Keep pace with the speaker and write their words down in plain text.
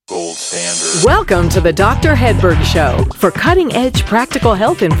gold standard. Welcome to the Dr. Hedberg Show for cutting-edge practical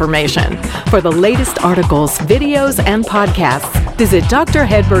health information. For the latest articles, videos, and podcasts, visit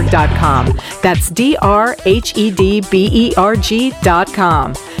drhedberg.com. That's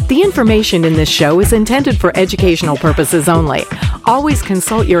drhedberg.com. The information in this show is intended for educational purposes only. Always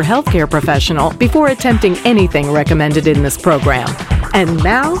consult your healthcare professional before attempting anything recommended in this program. And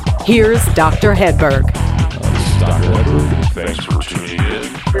now, here's Dr. Hedberg. Dr. Hedberg, thanks for tuning in.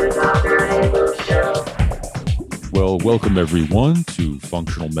 Well, welcome everyone to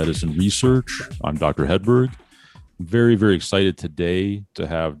Functional Medicine Research. I'm Dr. Hedberg. Very, very excited today to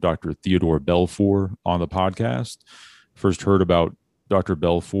have Dr. Theodore Belfor on the podcast. First heard about Dr.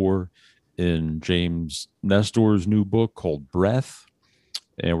 Belfor in James Nestor's new book called Breath.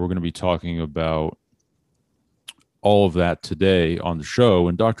 And we're going to be talking about all of that today on the show.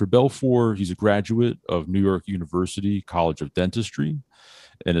 And Dr. Belfor, he's a graduate of New York University College of Dentistry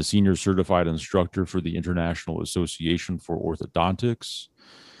and a senior certified instructor for the International Association for Orthodontics.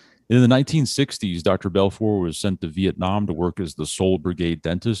 In the 1960s, Dr. Belfor was sent to Vietnam to work as the sole brigade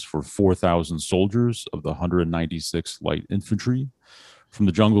dentist for 4,000 soldiers of the 196th Light Infantry. From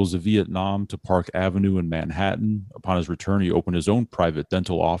the jungles of Vietnam to Park Avenue in Manhattan, upon his return, he opened his own private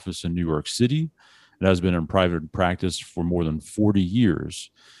dental office in New York City and has been in private practice for more than 40 years.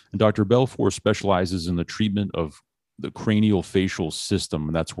 And Dr. Belfor specializes in the treatment of the cranial facial system,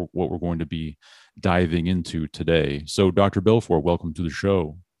 and that's what we're going to be diving into today. So, Dr. Belfor, welcome to the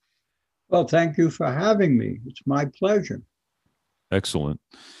show. Well, thank you for having me. It's my pleasure. Excellent.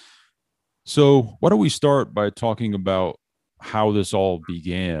 So, why don't we start by talking about how this all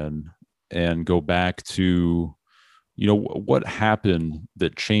began and go back to, what happened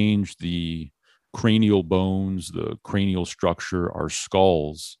that changed the cranial bones, the cranial structure, our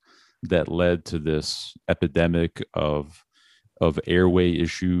skulls, that led to this epidemic of airway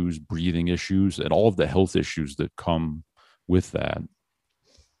issues, breathing issues, and all of the health issues that come with that.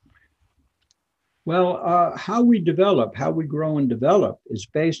 Well, how we develop, how we grow and develop is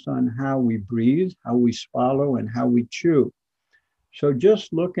based on how we breathe, how we swallow, and how we chew. So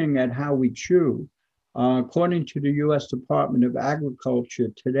just looking at how we chew, according to the U.S. Department of Agriculture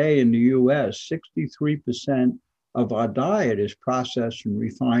today in the U.S., 63% of our diet is processed and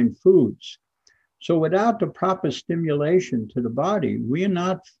refined foods. So without the proper stimulation to the body, we are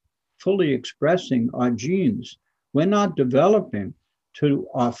not fully expressing our genes. We're not developing to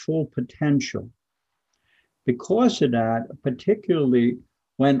our full potential. Because of that, particularly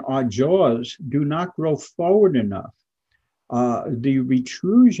when our jaws do not grow forward enough, the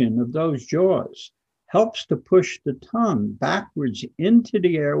retrusion of those jaws helps to push the tongue backwards into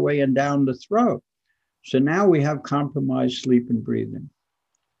the airway and down the throat. So now we have compromised sleep and breathing.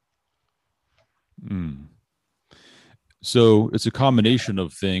 So it's a combination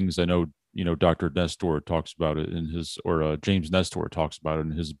of things. I know, Dr. Nestor talks about it in his, or James Nestor talks about it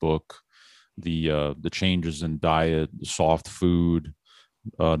in his book, the changes in diet, soft food,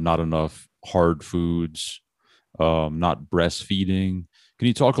 not enough hard foods, not breastfeeding. Can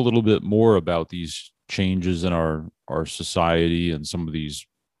you talk a little bit more about these changes in our society and some of these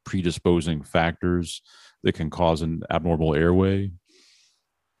predisposing factors that can cause an abnormal airway?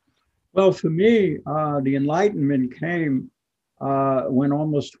 Well, for me, the Enlightenment came when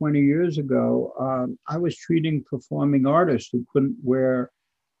almost 20 years ago, I was treating performing artists who couldn't wear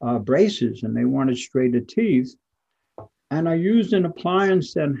braces and they wanted straighter teeth. And I used an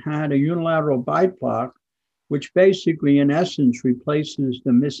appliance that had a unilateral bite block, which basically, in essence, replaces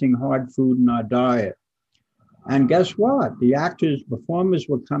the missing hard food in our diet. And guess what? The actors, performers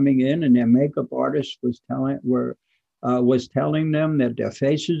were coming in, and their makeup artist was telling them that their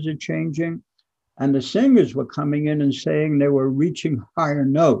faces are changing. And the singers were coming in and saying they were reaching higher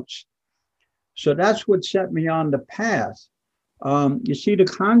notes. So that's what set me on the path. You see, the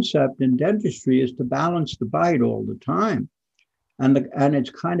concept in dentistry is to balance the bite all the time. And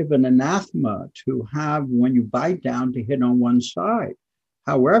it's kind of an anathema to have, when you bite down, to hit on one side.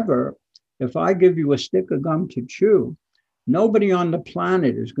 However, if I give you a stick of gum to chew, nobody on the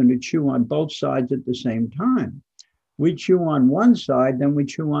planet is going to chew on both sides at the same time. We chew on one side, then we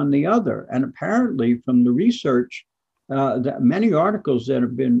chew on the other. And apparently from the research, that many articles that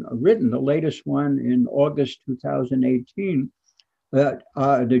have been written, the latest one in August 2018,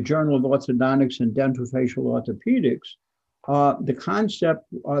 the Journal of Orthodontics and Dentofacial Orthopedics, the concept,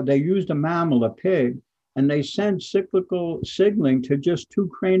 they used a mammal, a pig, and they sent cyclical signaling to just two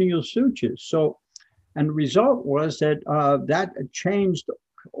cranial sutures. So, and the result was that that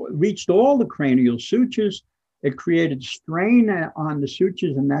reached all the cranial sutures. It created strain on the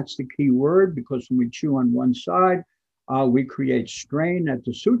sutures, and that's the key word, because when we chew on one side, We create strain at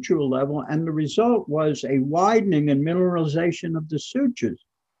the sutural level, and the result was a widening and mineralization of the sutures.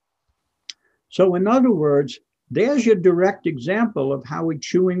 So in other words, there's your direct example of how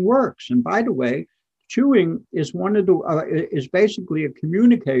chewing works. And by the way, chewing is is basically a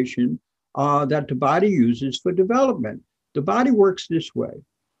communication that the body uses for development. The body works this way.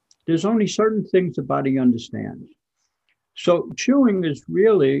 There's only certain things the body understands. So chewing is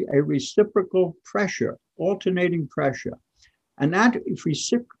really a reciprocal pressure, alternating pressure. And that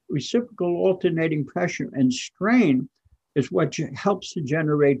reciprocal alternating pressure and strain is what helps to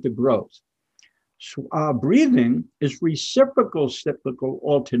generate the growth. So, breathing is reciprocal cyclical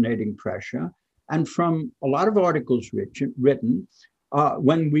alternating pressure. And from a lot of articles written,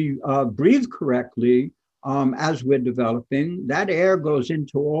 when we breathe correctly, as we're developing, that air goes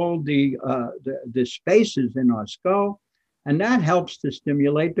into all the spaces in our skull, and that helps to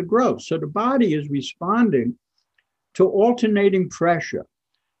stimulate the growth. So the body is responding to alternating pressure.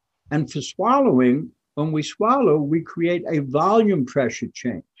 And for swallowing, when we swallow, we create a volume pressure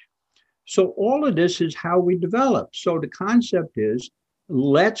change. So all of this is how we develop. So the concept is,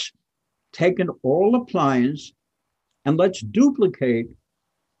 let's take an oral appliance and let's duplicate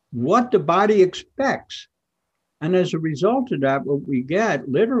what the body expects. And as a result of that, what we get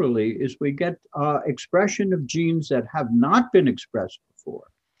literally is we get expression of genes that have not been expressed before.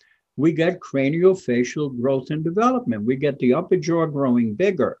 We get craniofacial growth and development. We get the upper jaw growing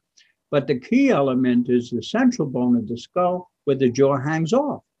bigger. But the key element is the central bone of the skull where the jaw hangs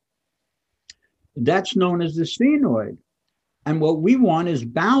off. That's known as the sphenoid. And what we want is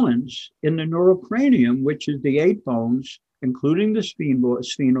balance in the neurocranium, which is the 8 bones, including the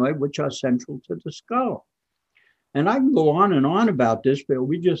sphenoid, which are central to the skull. And I can go on and on about this, but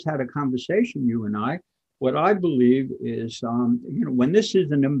we just had a conversation, you and I. What I believe is, when this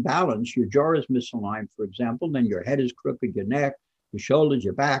is an imbalance, your jaw is misaligned, for example, then your head is crooked, your neck, your shoulders,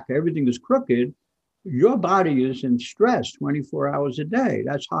 your back, everything is crooked. Your body is in stress 24 hours a day.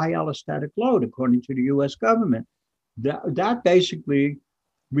 That's high allostatic load, according to the US government. That basically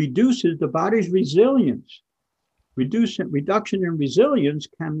reduces the body's resilience. Reduction in resilience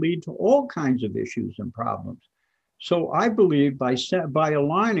can lead to all kinds of issues and problems. So I believe by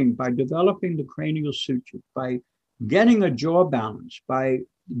aligning, by developing the cranial suture, by getting a jaw balance, by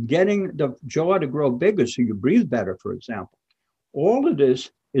getting the jaw to grow bigger so you breathe better, for example, all of this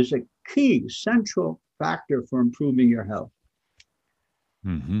is a key central factor for improving your health.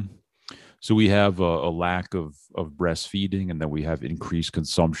 Mm-hmm. So we have a lack of breastfeeding, and then we have increased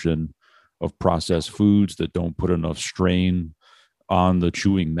consumption of processed foods that don't put enough strain on the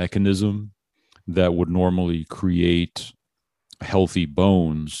chewing mechanism that would normally create healthy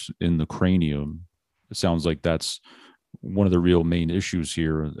bones in the cranium. It sounds like that's one of the real main issues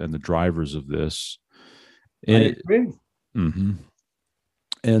here and the drivers of this. And I agree. Mm-hmm.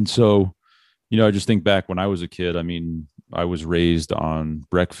 And so, I just think back when I was a kid. I mean, I was raised on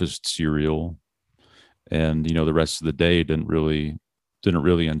breakfast cereal, and the rest of the day didn't really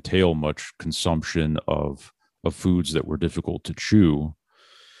entail much consumption of foods that were difficult to chew.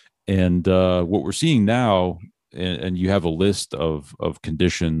 And what we're seeing now, and you have a list of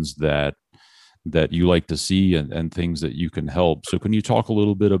conditions that you like to see and things that you can help. So can you talk a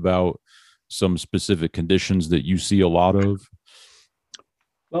little bit about some specific conditions that you see a lot of?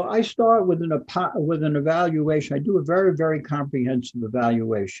 Well, I start with an evaluation. I do a very, very comprehensive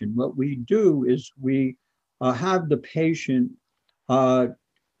evaluation. What we do is we have the patient,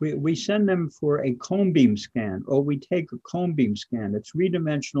 we send them for a cone beam scan, or we take a cone beam scan, a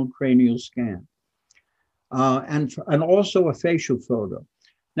 3-dimensional cranial scan, and also a facial photo.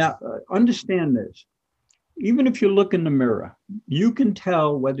 Now, understand this. Even if you look in the mirror, you can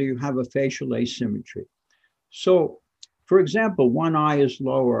tell whether you have a facial asymmetry. So, for example, one eye is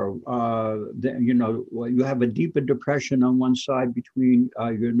lower, you have a deeper depression on one side between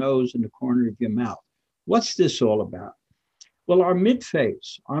your nose and the corner of your mouth. What's this all about? Well, our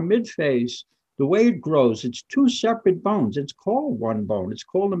midface, the way it grows, it's 2 separate bones. It's called one bone. It's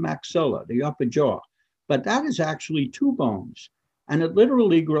called the maxilla, the upper jaw. But that is actually 2 bones. And it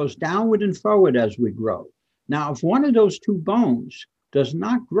literally grows downward and forward as we grow. Now, if one of those 2 bones does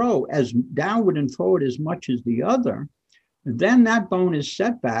not grow as downward and forward as much as the other, then that bone is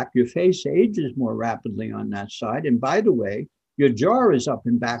set back. Your face ages more rapidly on that side. And by the way, your jaw is up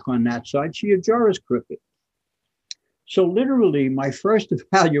and back on that side, so your jaw is crooked. So literally, my first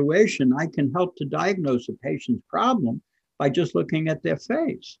evaluation, I can help to diagnose a patient's problem by just looking at their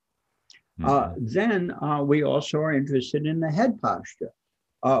face. Then we also are interested in the head posture.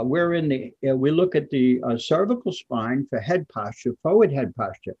 We look at the cervical spine for head posture, forward head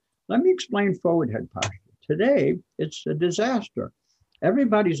posture. Let me explain forward head posture. today, it's a disaster.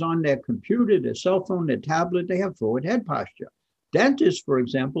 Everybody's on their computer, their cell phone, their tablet, they have forward head posture. Dentists, for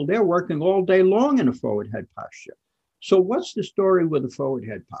example, they're working all day long in a forward head posture. So what's the story with the forward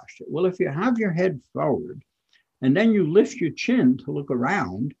head posture? Well, if you have your head forward and then you lift your chin to look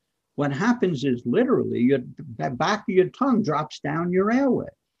around, what happens is literally the back of your tongue drops down your airway.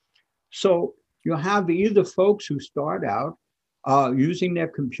 So you have either folks who start out using their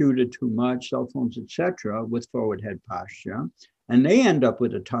computer too much, cell phones, etc., with forward head posture, and they end up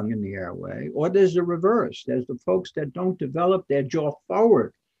with a tongue in the airway, or there's the reverse. There's the folks that don't develop their jaw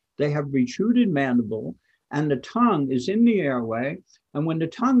forward. They have retruded mandible, and the tongue is in the airway. And when the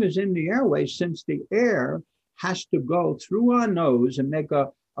tongue is in the airway, since the air has to go through our nose and make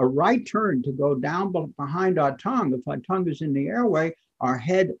a right turn to go down behind our tongue, if our tongue is in the airway, our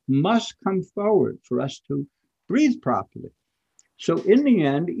head must come forward for us to breathe properly. So in the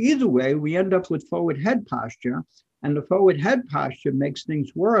end, either way, we end up with forward head posture, and the forward head posture makes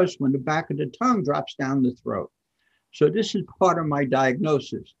things worse when the back of the tongue drops down the throat. So this is part of my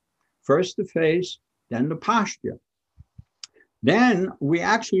diagnosis. First the face, then the posture. Then we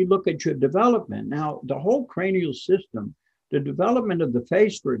actually look at your development. Now, the whole cranial system, the development of the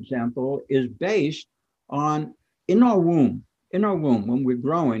face, for example, is based on in our womb, when we're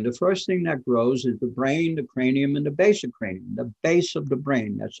growing, the first thing that grows is the brain, the cranium, and the base of cranium, the base of the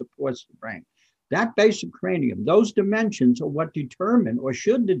brain that supports the brain. That base of cranium, those dimensions are what determine or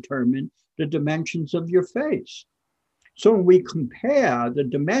should determine the dimensions of your face. So when we compare the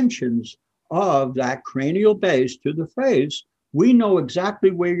dimensions of that cranial base to the face, we know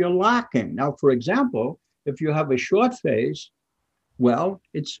exactly where you're lacking. Now, for example, if you have a short face, well,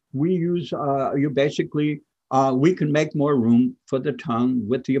 we can make more room for the tongue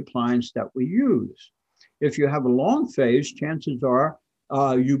with the appliance that we use. If you have a long face, chances are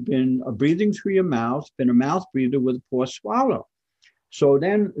you've been breathing through your mouth, been a mouth breather with a poor swallow. So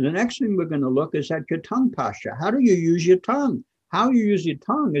then the next thing we're going to look is at your tongue posture. How do you use your tongue? How you use your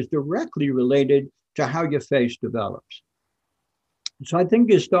tongue is directly related to how your face develops. So I think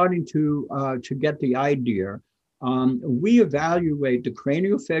you're starting to get the idea. We evaluate the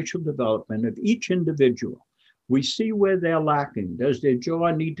craniofacial development of each individual. We see where they're lacking. Does their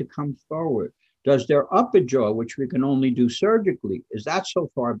jaw need to come forward? Does their upper jaw, which we can only do surgically, is that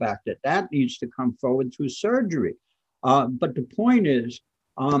so far back that needs to come forward through surgery? But the point is,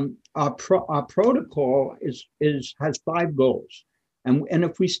 our protocol has 5 goals. And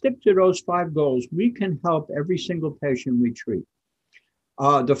if we stick to those 5 goals, we can help every single patient we treat.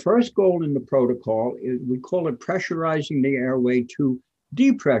 The first goal in the protocol is, we call it pressurizing the airway to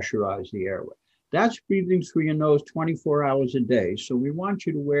depressurize the airway. That's breathing through your nose 24 hours a day. So we want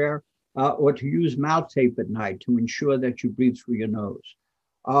you to wear or to use mouth tape at night to ensure that you breathe through your nose.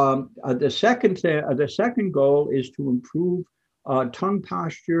 The second goal is to improve tongue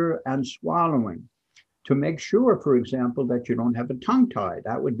posture and swallowing, to make sure, for example, that you don't have a tongue tie.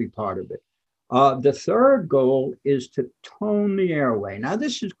 That would be part of it. The third goal is to tone the airway. Now,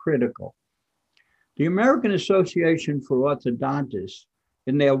 this is critical. The American Association for Orthodontists,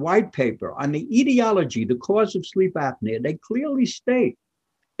 in their white paper on the etiology, the cause of sleep apnea, they clearly state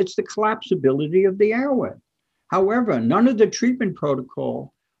it's the collapsibility of the airway. However, none of the treatment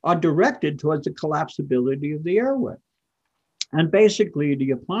protocol are directed towards the collapsibility of the airway. And basically,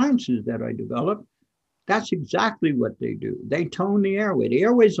 the appliances that I developed, that's exactly what they do. They tone the airway. The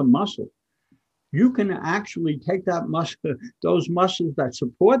airway is a muscle. You can actually take that muscle, those muscles that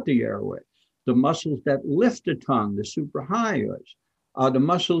support the airway, the muscles that lift the tongue, the suprahyoids, the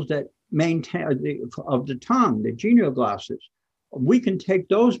muscles that maintain the tongue, the genioglossus. We can take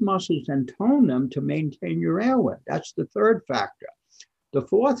those muscles and tone them to maintain your airway. That's the third factor. The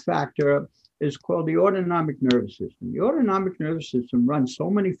fourth factor is called the autonomic nervous system. The autonomic nervous system runs so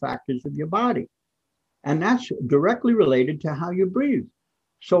many factors of your body, and that's directly related to how you breathe.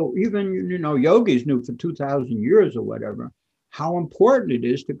 So even, yogis knew for 2,000 years or whatever, how important it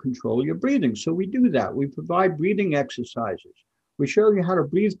is to control your breathing. So we do that. We provide breathing exercises. We show you how to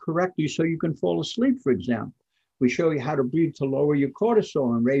breathe correctly so you can fall asleep, for example. We show you how to breathe to lower your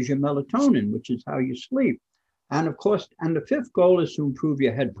cortisol and raise your melatonin, which is how you sleep. And of course, and the fifth goal is to improve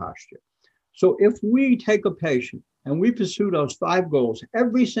your head posture. So if we take a patient and we pursue those 5 goals,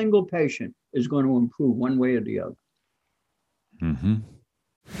 every single patient is going to improve one way or the other. Mm-hmm.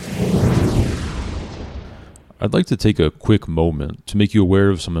 I'd like to take a quick moment to make you aware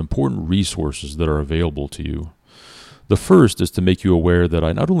of some important resources that are available to you. The first is to make you aware that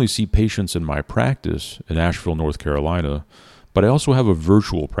I not only see patients in my practice in Asheville, North Carolina, but I also have a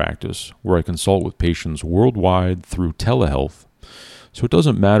virtual practice where I consult with patients worldwide through telehealth. So it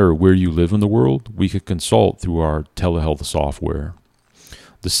doesn't matter where you live in the world, we could consult through our telehealth software.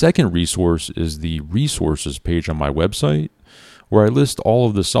 The second resource is the resources page on my website, where I list all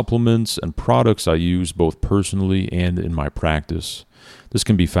of the supplements and products I use both personally and in my practice. This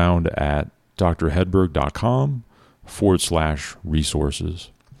can be found at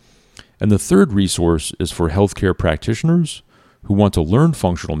drhedberg.com/resources. And the third resource is for healthcare practitioners who want to learn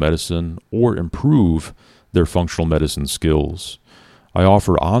functional medicine or improve their functional medicine skills. I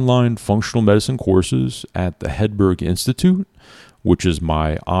offer online functional medicine courses at the Hedberg Institute, which is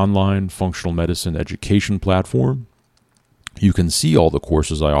my online functional medicine education platform. You can see all the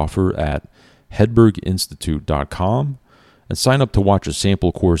courses I offer at hedberginstitute.com and sign up to watch a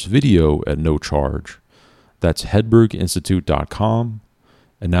sample course video at no charge. That's hedberginstitute.com.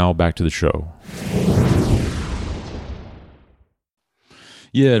 And now back to the show.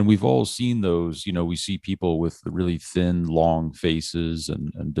 Yeah, and we've all seen those. We see people with really thin, long faces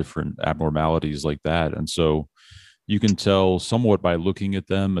and different abnormalities like that. And so you can tell somewhat by looking at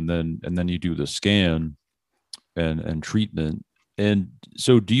them, and then you do the scan and treatment. And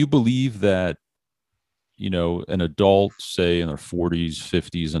so do you believe that, an adult, say in their 40s,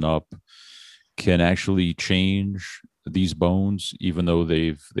 50s and up, can actually change these bones even though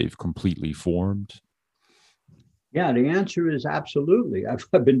they've completely formed? Yeah, the answer is absolutely. I've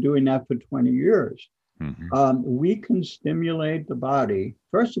been doing that for 20 years. Mm-hmm. We can stimulate the body.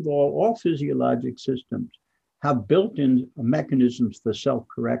 First of all physiologic systems have built-in mechanisms for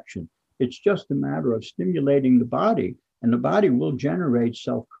self-correction. It's just a matter of stimulating the body, and the body will generate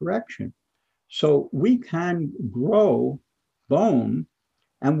self-correction. So we can grow bone,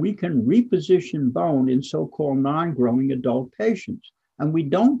 and we can reposition bone in so-called non-growing adult patients. And we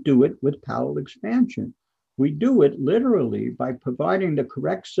don't do it with palatal expansion. We do it literally by providing the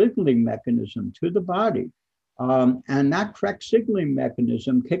correct signaling mechanism to the body. And that correct signaling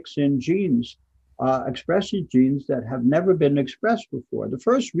mechanism kicks in genes, expresses genes that have never been expressed before. The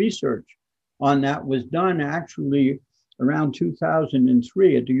first research on that was done actually around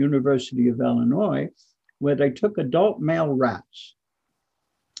 2003 at the University of Illinois, where they took adult male rats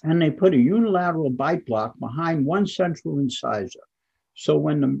and they put a unilateral bite block behind one central incisor. So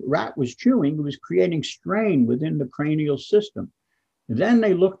when the rat was chewing, it was creating strain within the cranial system. Then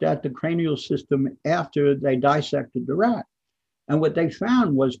they looked at the cranial system after they dissected the rat. And what they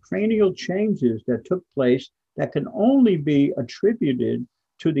found was cranial changes that took place that can only be attributed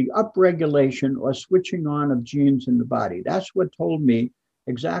to the upregulation or switching on of genes in the body. That's what told me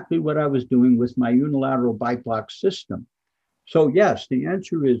exactly what I was doing with my unilateral bite block system. So yes, the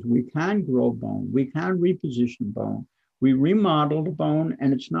answer is we can grow bone, we can reposition bone. We remodel the bone,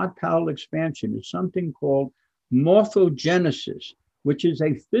 and it's not palatal expansion. It's something called morphogenesis, which is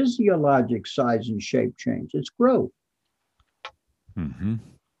a physiologic size and shape change. It's growth. Mm-hmm.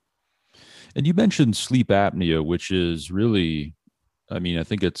 And you mentioned sleep apnea, which is really, I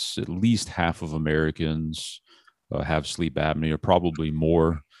think it's at least half of Americans have sleep apnea, probably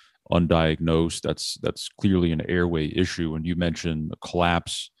more undiagnosed. That's clearly an airway issue. And you mentioned a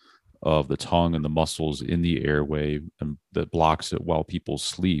collapse of the tongue and the muscles in the airway and that blocks it while people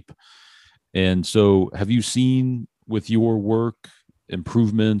sleep. And so have you seen with your work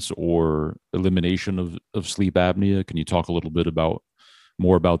improvements or elimination of sleep apnea? Can you talk a little bit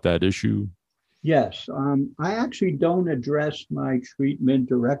more about that issue? Yes, I actually don't address my treatment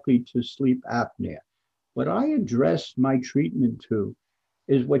directly to sleep apnea. What I address my treatment to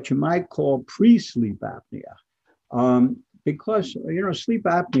is what you might call pre-sleep apnea. Because, sleep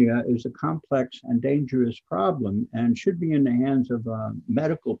apnea is a complex and dangerous problem and should be in the hands of a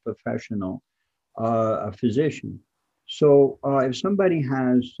medical professional, a physician. So if somebody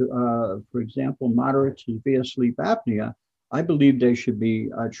has, for example, moderate to severe sleep apnea, I believe they should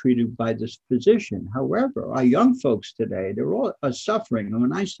be treated by this physician. However, our young folks today, they're all suffering. And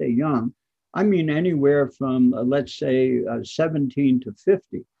when I say young, I mean anywhere from, let's say, 17 to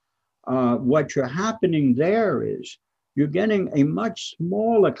 50. What's happening there is you're getting a much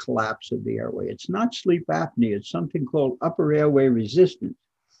smaller collapse of the airway. It's not sleep apnea. It's something called upper airway resistance.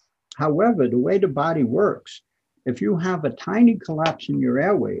 However, the way the body works, if you have a tiny collapse in your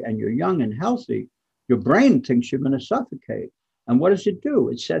airway and you're young and healthy, your brain thinks you're going to suffocate. And what does it do?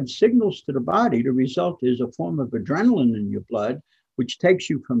 It sends signals to the body. The result is a form of adrenaline in your blood, which takes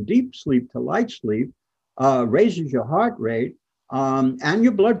you from deep sleep to light sleep, raises your heart rate and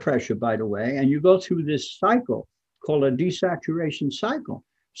your blood pressure, by the way. And you go through this cycle called a desaturation cycle.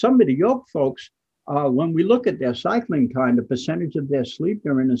 Some of the yoke folks, when we look at their cycling time, the percentage of their sleep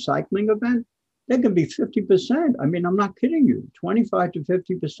during a cycling event, they can be 50%. I'm not kidding you, 25 to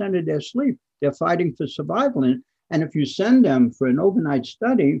 50% of their sleep. They're fighting for survival. And if you send them for an overnight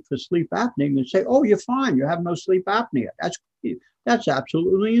study for sleep apnea and say, oh, you're fine, you have no sleep apnea, that's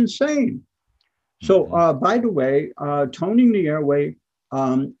absolutely insane. So, by the way, toning the airway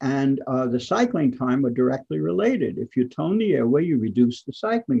and the cycling time are directly related. If you tone the airway, you reduce the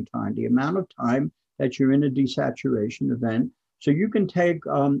cycling time, the amount of time that you're in a desaturation event. So you can take,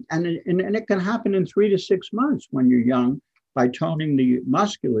 and it can happen in 3 to 6 months when you're young by toning the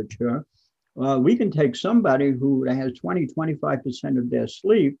musculature. We can take somebody who has 20-25% of their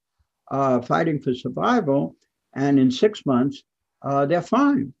sleep fighting for survival, and in 6 months, they're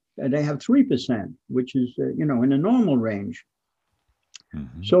fine. They have 3%, which is, in a normal range.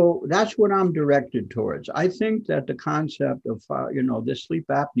 Mm-hmm. So that's what I'm directed towards. I think that the concept of, the sleep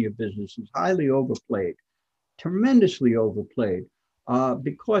apnea business is highly overplayed, tremendously overplayed,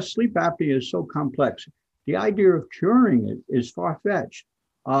 because sleep apnea is so complex. The idea of curing it is far-fetched.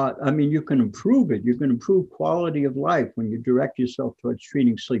 You can improve it. You can improve quality of life when you direct yourself towards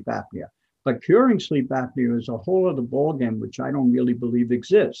treating sleep apnea. But curing sleep apnea is a whole other ballgame, which I don't really believe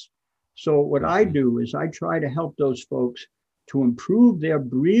exists. So what I do is I try to help those folks to improve their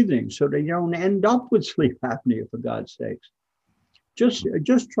breathing so they don't end up with sleep apnea, for God's sakes.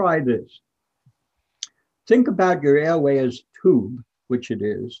 Just try this. Think about your airway as tube, which it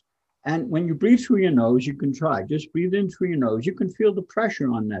is. And when you breathe through your nose, you can try. Just breathe in through your nose. You can feel the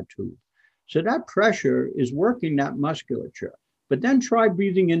pressure on that tube. So that pressure is working that musculature. But then try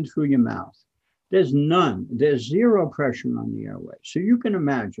breathing in through your mouth. There's none. There's zero pressure on the airway. So you can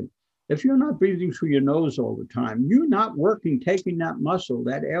imagine, if you're not breathing through your nose all the time, you're not taking that muscle,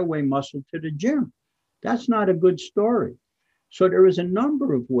 that airway muscle, to the gym. That's not a good story. So there is a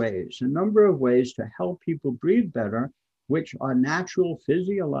number of ways to help people breathe better, which are natural,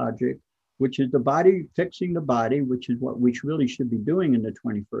 physiologic, which is the body fixing the body, which is what we really should be doing in the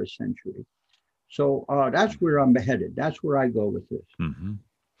 21st century. So that's where I'm headed. That's where I go with this. Mm-hmm.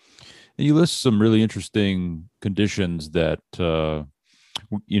 And you list some really interesting conditions that,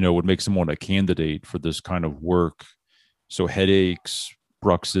 would make someone a candidate for this kind of work. So headaches,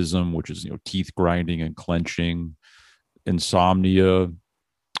 bruxism, which is, teeth grinding and clenching, insomnia,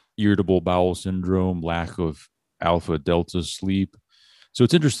 irritable bowel syndrome, lack of alpha delta sleep. So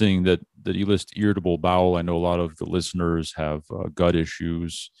it's interesting that you list irritable bowel. I know a lot of the listeners have gut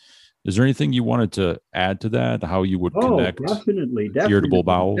issues. Is there anything you wanted to add to that? How you would connect definitely, irritable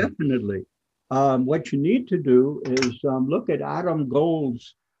bowel? Definitely. What you need to do is look at Adam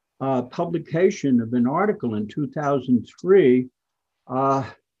Gold's publication of an article in 2003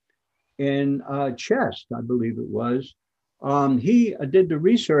 in Chest, I believe it was. He did the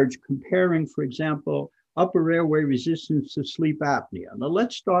research comparing, for example, upper airway resistance to sleep apnea. Now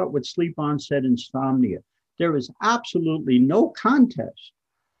let's start with sleep onset insomnia. There is absolutely no contest.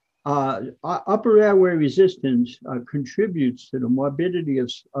 Upper airway resistance contributes to the morbidity of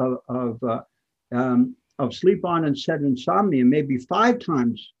sleep onset insomnia, maybe 5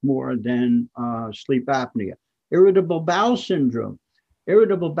 times more than sleep apnea. Irritable bowel syndrome,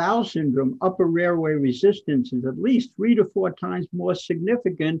 upper airway resistance is at least 3 to 4 times more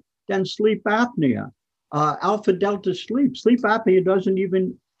significant than sleep apnea. Alpha delta sleep apnea doesn't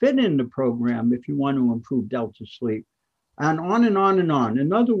even fit in the program if you want to improve delta sleep. And on and on and on.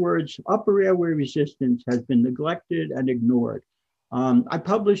 In other words, upper airway resistance has been neglected and ignored. I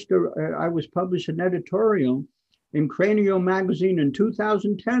was published an editorial in Cranial magazine in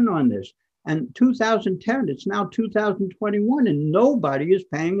 2010 on this. And 2010, it's now 2021, and nobody is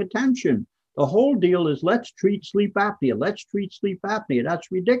paying attention. The whole deal is let's treat sleep apnea.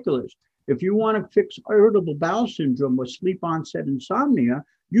 That's ridiculous. If you want to fix irritable bowel syndrome or sleep onset insomnia,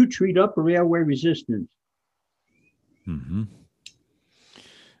 you treat upper airway resistance. Mm-hmm.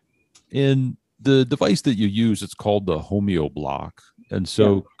 And the device that you use, it's called the HomeoBlock. And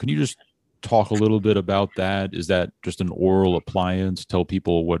so Can you just talk a little bit about that? Is that just an oral appliance? Tell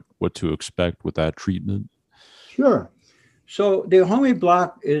people what to expect with that treatment. Sure. So the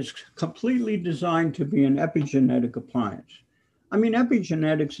HomeoBlock is completely designed to be an epigenetic appliance.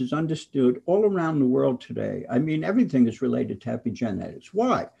 Epigenetics is understood all around the world today. Everything is related to epigenetics.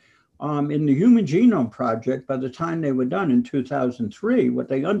 Why? In the Human Genome Project, by the time they were done in 2003, what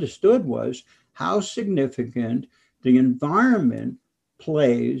they understood was how significant the environment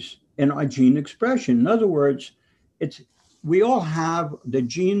plays in our gene expression. In other words, we all have the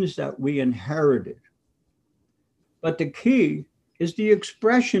genes that we inherited, but the key is the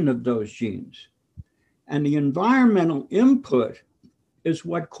expression of those genes. And the environmental input is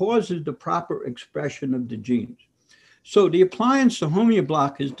what causes the proper expression of the genes. So the appliance, the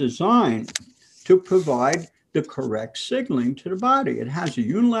HomeoBlock, is designed to provide the correct signaling to the body. It has a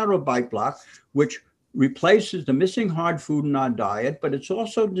unilateral bite block, which replaces the missing hard food in our diet, but it's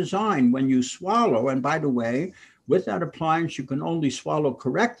also designed when you swallow. And by the way, with that appliance, you can only swallow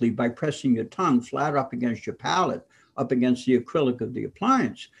correctly by pressing your tongue flat up against your palate, up against the acrylic of the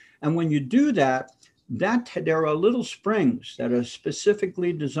appliance. And when you do that, there are little springs that are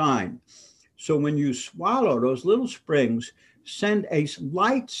specifically designed. So when you swallow, those little springs send a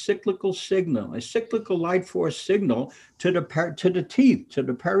light cyclical signal, a cyclical light force signal to the teeth, to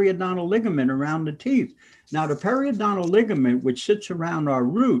the periodontal ligament around the teeth. Now, the periodontal ligament, which sits around our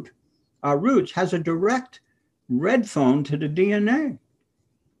roots, has a direct red phone to the DNA.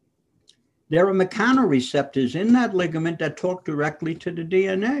 There are mechanoreceptors in that ligament that talk directly to the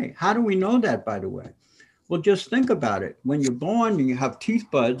DNA. How do we know that, by the way? Well, just think about it. When you're born and you have teeth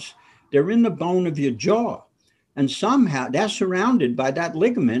buds, they're in the bone of your jaw. And somehow they're surrounded by that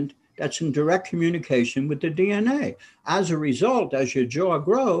ligament that's in direct communication with the DNA. As a result, as your jaw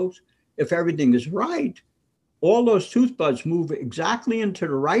grows, if everything is right, all those tooth buds move exactly into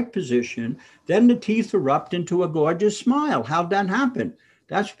the right position. Then the teeth erupt into a gorgeous smile. How'd that happen?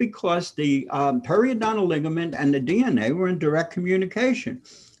 That's because the periodontal ligament and the DNA were in direct communication.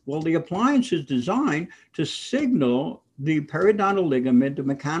 Well, the appliance is designed to signal the periodontal ligament, the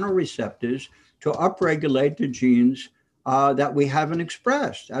mechanoreceptors, to upregulate the genes that we haven't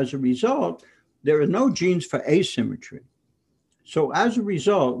expressed. As a result, there are no genes for asymmetry. So as a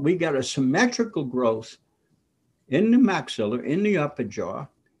result, we get a symmetrical growth in the maxilla, in the upper jaw,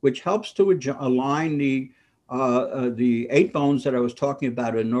 which helps to align the 8 bones that I was talking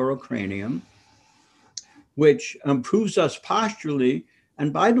about in neurocranium, which improves us posturally.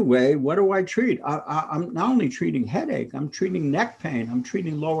 And by the way, what do I treat? I'm not only treating headache, I'm treating neck pain, I'm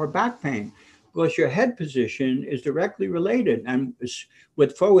treating lower back pain, because your head position is directly related. And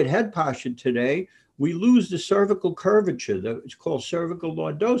with forward head posture today, we lose the cervical curvature. It's called cervical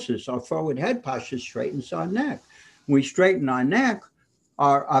lordosis. Our forward head posture straightens our neck. When we straighten our neck,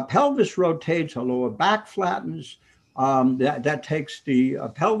 our pelvis rotates, our lower back flattens. That takes the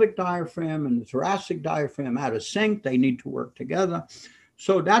pelvic diaphragm and the thoracic diaphragm out of sync. They need to work together.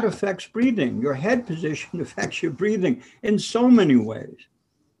 So that affects breathing. Your head position affects your breathing in so many ways.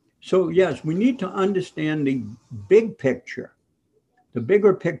 So yes, we need to understand the big picture, the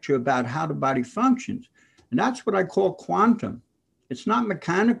bigger picture about how the body functions. And that's what I call quantum. It's not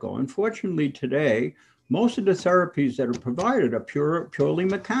mechanical. Unfortunately, today, most of the therapies that are provided are purely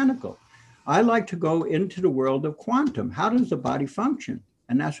mechanical. I like to go into the world of quantum. How does the body function?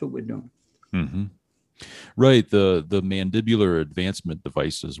 And that's what we're doing. Mm-hmm. Right. The mandibular advancement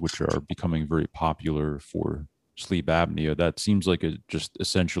devices, which are becoming very popular for sleep apnea, that seems like it just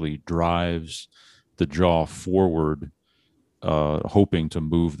essentially drives the jaw forward, hoping to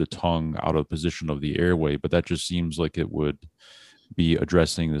move the tongue out of position of the airway. But that just seems like it would be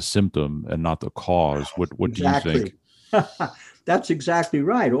addressing the symptom and not the cause. What Exactly. do you think? That's exactly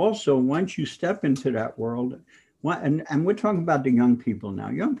right. Also, once you step into that world, and we're talking about the young people now.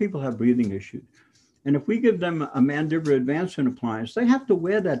 Young people have breathing issues. And if we give them a mandibular advancement appliance, they have to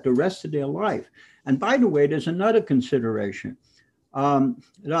wear that the rest of their life. And by the way, there's another consideration.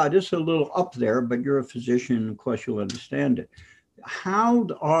 This is a little up there, but you're a physician, of course, you'll understand it. How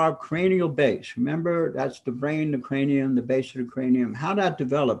our cranial base, remember, that's the brain, the cranium, the base of the cranium, how that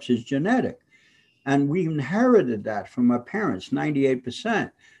develops is genetic. And we inherited that from our parents,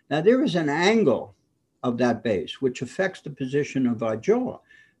 98%. Now, there is an angle of that base, which affects the position of our jaw.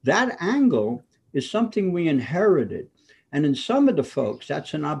 That angle is something we inherited. And in some of the folks,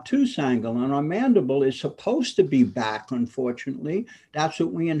 that's an obtuse angle, and our mandible is supposed to be back, unfortunately. That's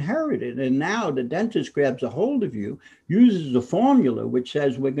what we inherited. And now the dentist grabs a hold of you, uses a formula which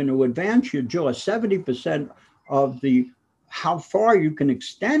says we're going to advance your jaw 70% of how far you can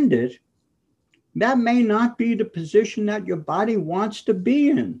extend it. That may not be the position that your body wants to be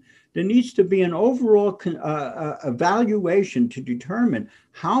in. There needs to be an overall evaluation to determine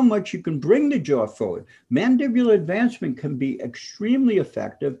how much you can bring the jaw forward. Mandibular advancement can be extremely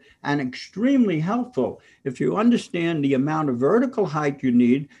effective and extremely helpful if you understand the amount of vertical height you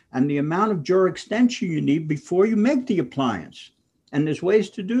need and the amount of jaw extension you need before you make the appliance. And there's ways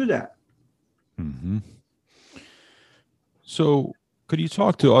to do that. Mm-hmm. So could you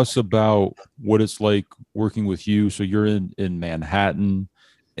talk to us about what it's like working with you? So you're in Manhattan.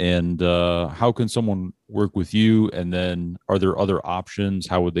 And how can someone work with you? And then are there other options?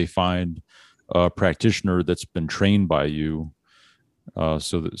 How would they find a practitioner that's been trained by you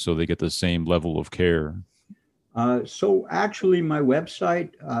so they get the same level of care? So actually, my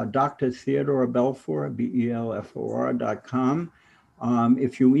website, Dr. Theodore Belfor, BELFOR.com.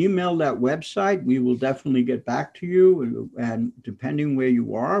 If you email that website, we will definitely get back to you. And depending where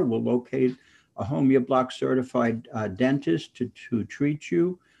you are, we'll locate a homeoblock certified dentist to treat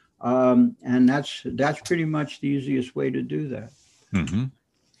you. And that's pretty much the easiest way to do that. Mm-hmm.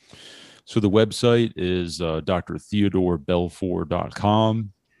 So the website is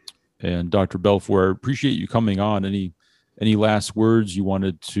drtheodorebelfor.com. And Dr. Belfor, I appreciate you coming on. Any last words you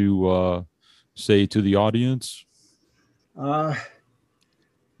wanted to say to the audience?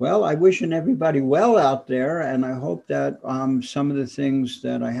 Well, I wishing everybody well out there, and I hope that some of the things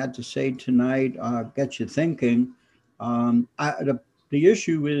that I had to say tonight get you thinking. The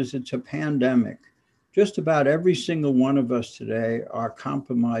issue is it's a pandemic. Just about every single one of us today are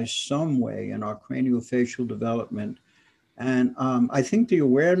compromised some way in our craniofacial development. And I think the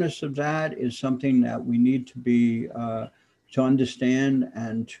awareness of that is something that we need to be to understand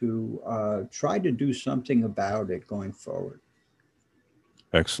and to try to do something about it going forward.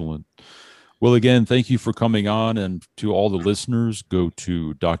 Excellent. Well, again, thank you for coming on. And to all the listeners, go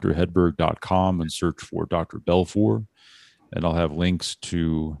to drhedberg.com and search for Dr. Belfor. And I'll have links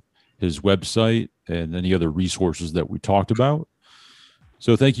to his website and any other resources that we talked about.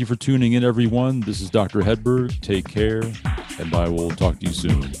 So thank you for tuning in, everyone. This is Dr. Hedberg. Take care, and I will talk to you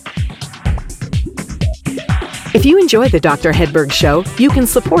soon. If you enjoy the Dr. Hedberg Show, you can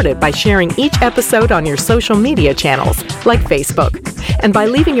support it by sharing each episode on your social media channels, like Facebook, and by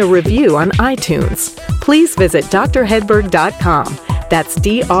leaving a review on iTunes. Please visit drhedberg.com. That's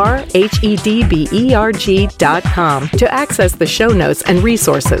drhedberg.com to access the show notes and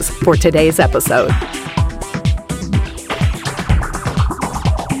resources for today's episode.